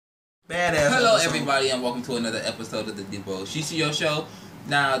badass Hello episode. everybody and welcome to another episode of the Shita Show.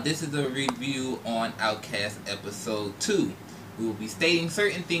 Now this is a review on Outcast episode 2. We will be stating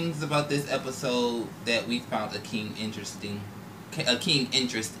certain things about this episode that we found a keen interest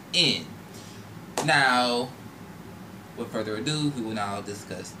in. Now, with further ado, we will now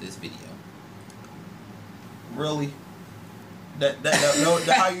discuss this video. Really? That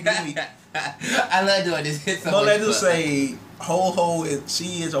how you do me? I love doing this. It's so but let's much just fun. say,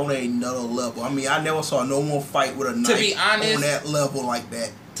 she is on another level. I mean, I never saw no one fight with a knife be honest, on that level like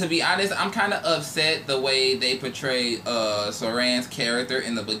that. To be honest, I'm kind of upset the way they portray Soran's character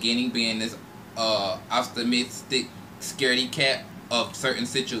in the beginning being this optimistic scaredy cat of certain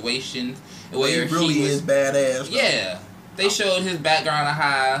situations. Where he really is badass. Yeah. They showed his background of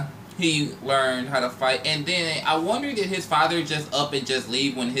how he learned how to fight. And then I wondered if his father just up and just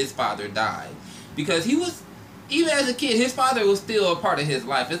leave when his father died. Because he was, even as a kid, his father was still a part of his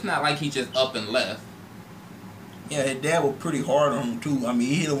life. It's not like he just up and left. Yeah, his dad was pretty hard on him too. I mean,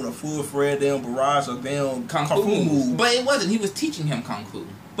 he hit him with a full-fledged damn barrage of damn Kung Fu moves. But it wasn't. He was teaching him Kung Fu.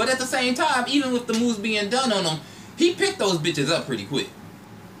 But at the same time, even with the moves being done on him, he picked those bitches up pretty quick.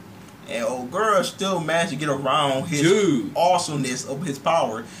 And old girl still managed to get around his awesomeness of his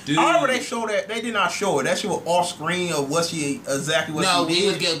power. However, they did not show it. That shit was off screen of what she exactly what she did. No, we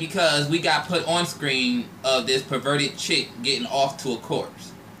was good because we got put on screen of this perverted chick getting off to a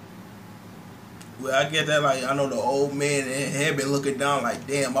corpse. Well, I get that. Like, I know the old man had been looking down like,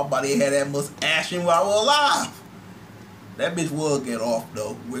 damn, my body had that much action while I was alive. That bitch will get off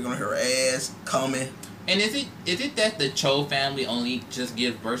though. We're gonna her ass coming. And is it that the Cho family only just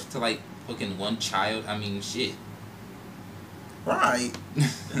gives birth to like fucking one child? I mean, shit. Right.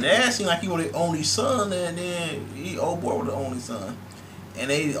 The dad seemed like he was the only son, and then old boy was the only son. And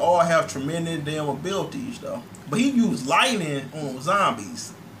they all have tremendous damn abilities though. But he used lightning on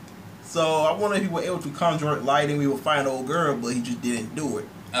zombies. So I wonder if he was able to conjure lightning. We would find old girl, but he just didn't do it.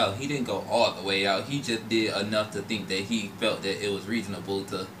 Oh, he didn't go all the way out. He just did enough to think that he felt that it was reasonable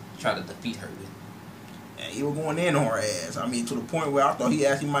to try to defeat her with. And he was going in on her ass. I mean, to the point where I thought he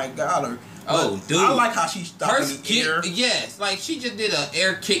actually might got her. Oh, dude. I like how she stopped in the air. Yes, like she just did an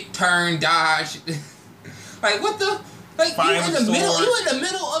air kick turn dodge. Like, what the? Like, you in the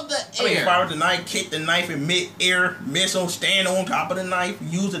middle of the air. I mean, fire with the knife, kick the knife in mid-air, miss on, stand on top of the knife,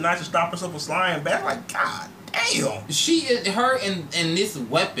 use the knife to stop herself from sliding back. Like, god damn. Her and this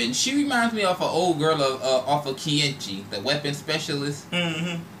weapon, she reminds me of an old girl off of Kienchi, the weapon specialist.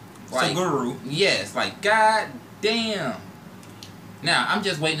 Mm-hmm. Like, Saguru. Yes, like, god damn. Now, I'm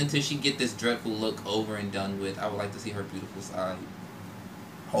just waiting until she get this dreadful look over and done with. I would like to see her beautiful side.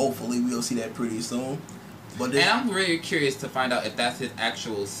 Hopefully, we'll see that pretty soon. But and I'm really curious to find out if that's his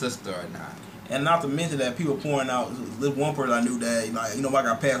actual sister or not. And not to mention that people pointing out, this one person I knew that, like, you know, I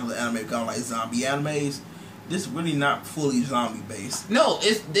got past the anime kind of like zombie animes. This is really not fully zombie based. No,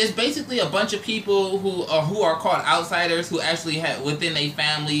 it's basically a bunch of people who are called outsiders who actually have within their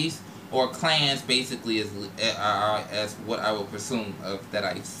families or clans. Basically, as what I will presume that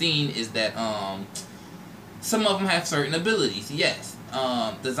I've seen is that some of them have certain abilities. Yes,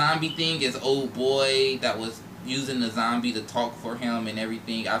 the zombie thing is old boy that was using the zombie to talk for him and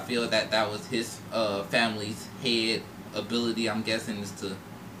everything. I feel that was his family's head ability. I'm guessing is to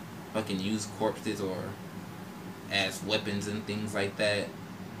fucking use corpses or as weapons and things like that,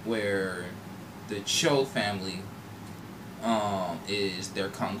 where the Cho family is their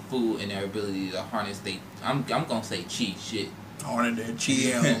kung fu and their ability to harness I'm gonna say chi shit. Harness their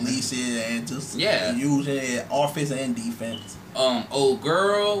chi and release it and just use it offense and defense. Old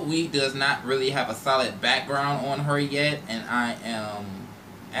girl, we does not really have a solid background on her yet, and I am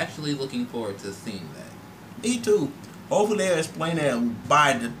actually looking forward to seeing that. Me too. Hopefully they'll explain that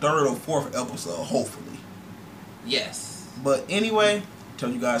by the 3rd or 4th episode, hopefully. Yes. But anyway, tell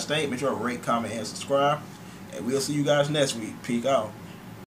you guys stay. Make sure to rate, comment, and subscribe. And we'll see you guys next week. Peace out.